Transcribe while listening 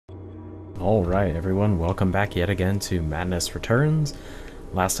Alright everyone, welcome back yet again to Madness Returns.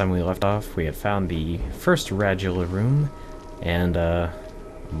 Last time we left off, we had found the first Radula Room and a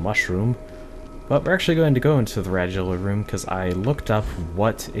mushroom. But we're actually going to go into the Radula Room because I looked up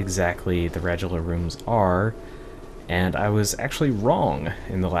what exactly the Radula Rooms are, and I was actually wrong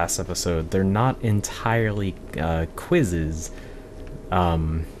in the last episode. They're not entirely quizzes.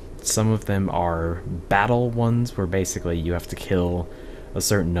 Some of them are battle ones where basically you have to kill a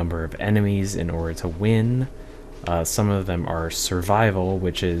certain number of enemies in order to win. Some of them are survival,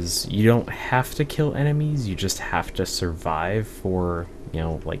 which is you don't have to kill enemies, you just have to survive for,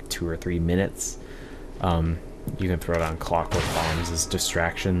 like 2 or 3 minutes. You can throw down clockwork bombs as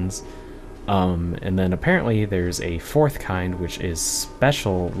distractions. And then apparently there's a fourth kind, which is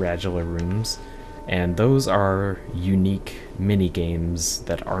special Radula Rooms, and those are unique mini-games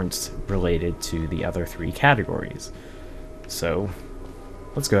that aren't related to the other 3 categories. So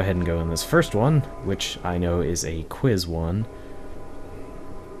let's go ahead and go in this first one, which I know is a quiz one.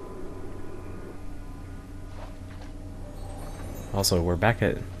 Also, we're back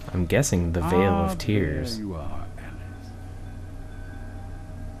at, I'm guessing, the Vale of Tears. There you are, Alice.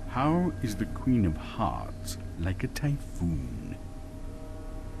 How is the Queen of Hearts like a typhoon?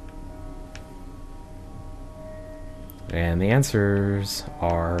 And the answers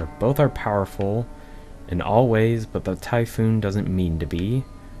are, both are powerful in all ways, but the typhoon doesn't mean to be.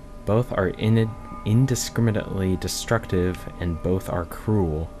 Both are indiscriminately destructive, and both are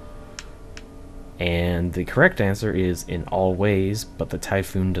cruel. And the correct answer is in all ways, but the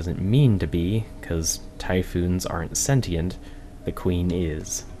typhoon doesn't mean to be, because typhoons aren't sentient. The queen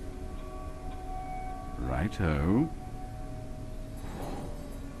is. Righto.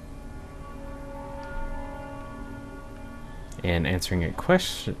 And answering the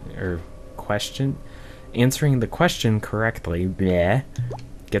question correctly, bleh,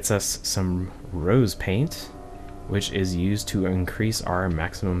 gets us some rose paint, which is used to increase our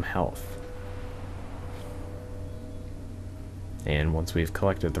maximum health. And once we've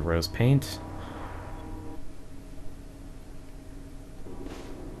collected the rose paint,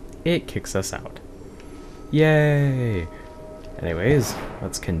 it kicks us out. Yay! Anyways,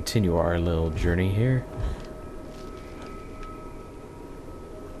 let's continue our little journey here.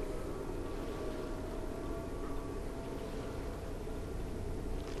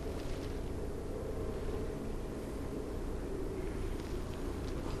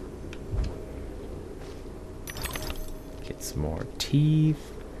 Some more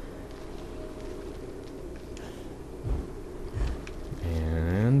teeth.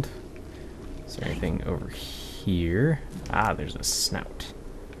 And is there anything over here? Ah, there's a snout.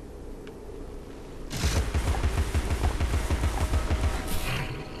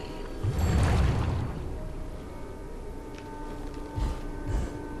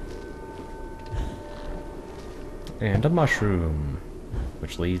 And a mushroom,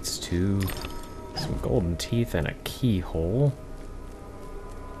 which leads to some golden teeth and a keyhole.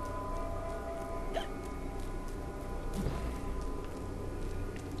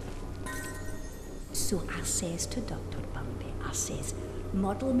 So I says to Dr. Bumpy, I says,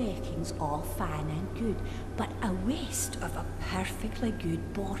 model making's all fine and good, but a waste of a perfectly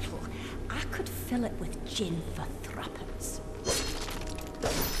good bottle. I could fill it with gin for threepence.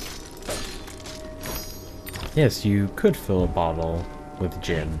 Yes, you could fill a bottle with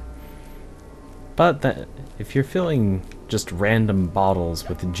gin. But that, if you're filling just random bottles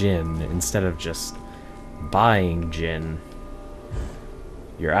with gin instead of just buying gin,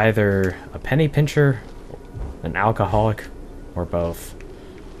 you're either a penny pincher, an alcoholic, or both.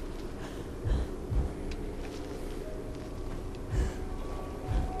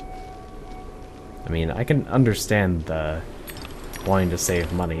 I mean, I can understand the wanting to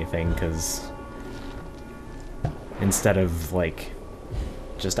save money thing, because instead of, like,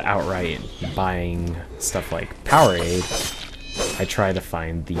 just outright buying stuff like Powerade, I try to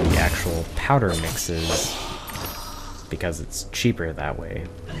find the actual powder mixes because it's cheaper that way.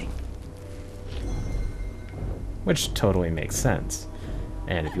 Which totally makes sense.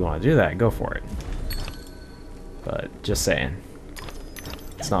 And if you want to do that, go for it. But just saying.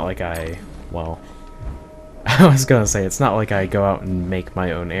 It's not like I was gonna say, it's not like I go out and make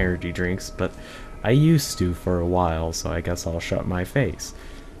my own energy drinks, but I used to for a while, so I guess I'll shut my face.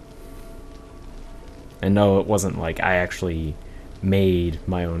 And no, it wasn't like I actually made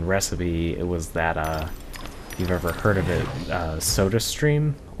my own recipe. It was that, if you've ever heard of it,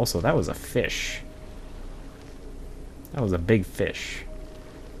 SodaStream. Also, that was a fish. That was a big fish.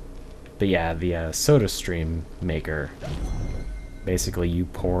 But yeah, the SodaStream maker. Basically, you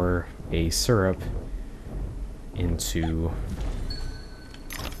pour a syrup into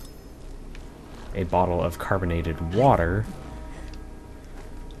a bottle of carbonated water.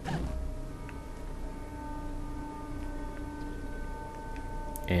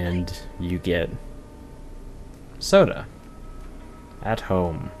 And you get soda at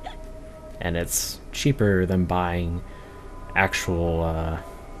home. And it's cheaper than buying actual,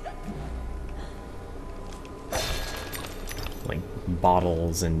 like,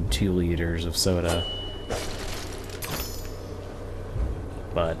 bottles and 2 liters of soda.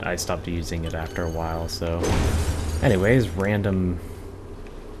 But I stopped using it after a while, so... Anyways, random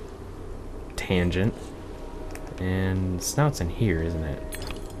tangent. And Snout's in here, isn't it?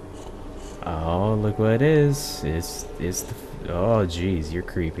 Oh, look what it is. It's the... Oh, jeez, you're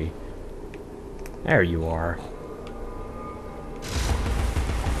creepy. There you are.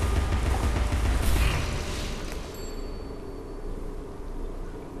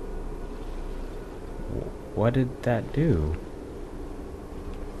 What did that do?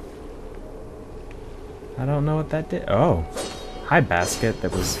 I don't know what that did. Oh. Hi, basket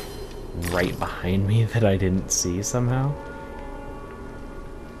that was right behind me that I didn't see somehow.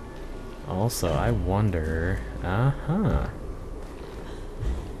 Also, I wonder... Uh-huh.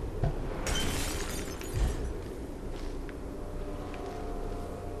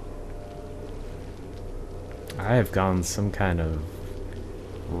 I have gone some kind of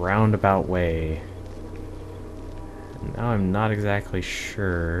roundabout way. Now I'm not exactly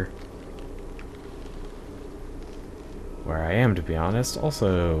sure where I am, to be honest.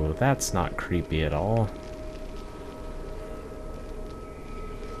 Also, that's not creepy at all.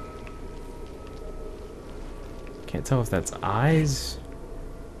 Can't tell if that's eyes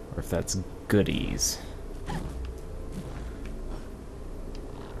or if that's goodies.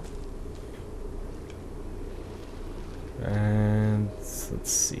 And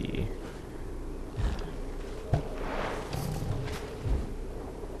let's see.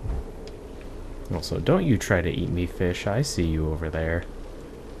 Also, don't you try to eat me, fish. I see you over there.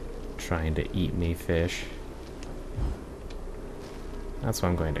 Trying to eat me, fish. That's what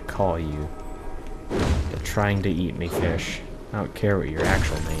I'm going to call you. You're trying to eat me, fish. I don't care what your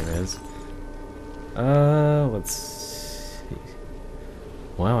actual name is. Let's see.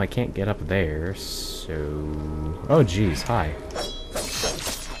 Well, I can't get up there, so... Oh, geez, hi.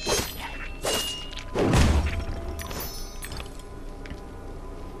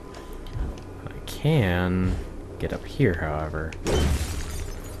 Can get up here, however.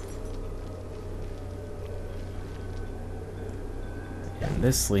 And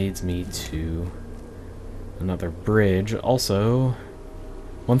this leads me to another bridge. Also,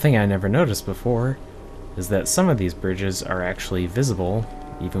 one thing I never noticed before is that some of these bridges are actually visible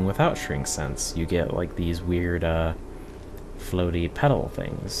even without shrink sense. You get like these weird floaty pedal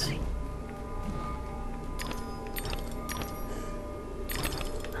things.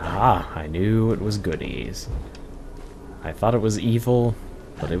 Ah, I knew it was goodies. I thought it was evil,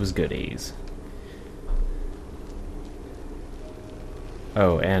 but it was goodies.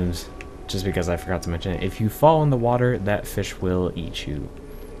 Oh, and just because I forgot to mention it, if you fall in the water, that fish will eat you.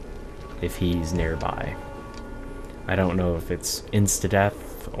 If he's nearby. I don't know if it's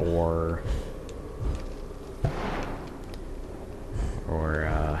insta-death or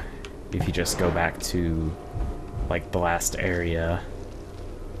if you just go back to like the last area.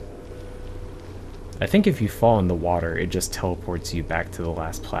 I think if you fall in the water, it just teleports you back to the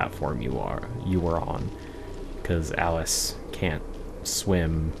last platform you were on, because Alice can't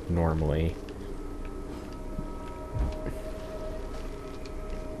swim normally.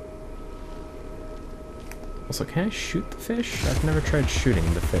 Also, can I shoot the fish? I've never tried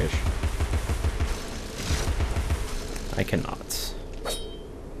shooting the fish. I cannot.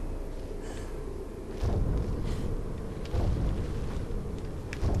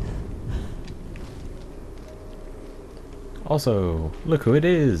 Also, look who it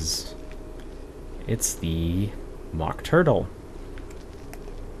is! It's the mock turtle.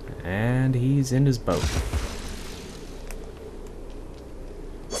 And he's in his boat.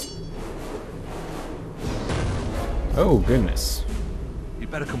 Oh, goodness. You'd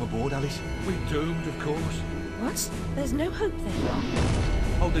better come aboard, Alice. We're doomed, of course. What? There's no hope then?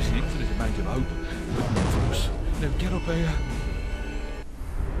 Oh, there's an infinite amount of hope, but none for us. Now get up here.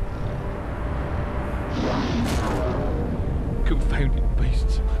 Confounded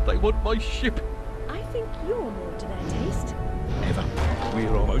beasts. They want my ship. I think you're more to their taste. Never.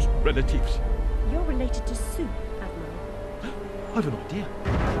 We're almost relatives. You're related to Sue, Admiral. I've an idea.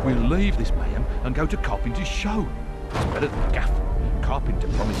 We'll leave this mayhem and go to Carpenter's show. It's better than Gaff. Carpenter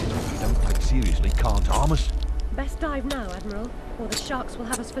promises what we don't take seriously can't harm us. Best dive now, Admiral, or the sharks will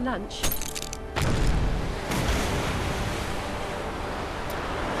have us for lunch.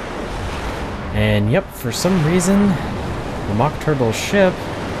 And yep, for some reason, the Mock Turtle ship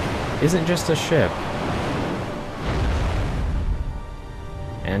isn't just a ship.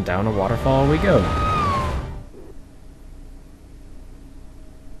 And down a waterfall we go.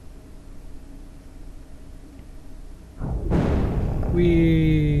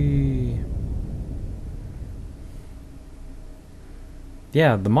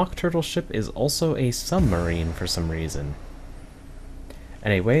 Yeah, the Mock Turtle ship is also a submarine for some reason.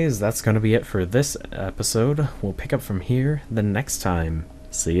 Anyways, that's going to be it for this episode. We'll pick up from here the next time.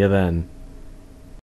 See you then.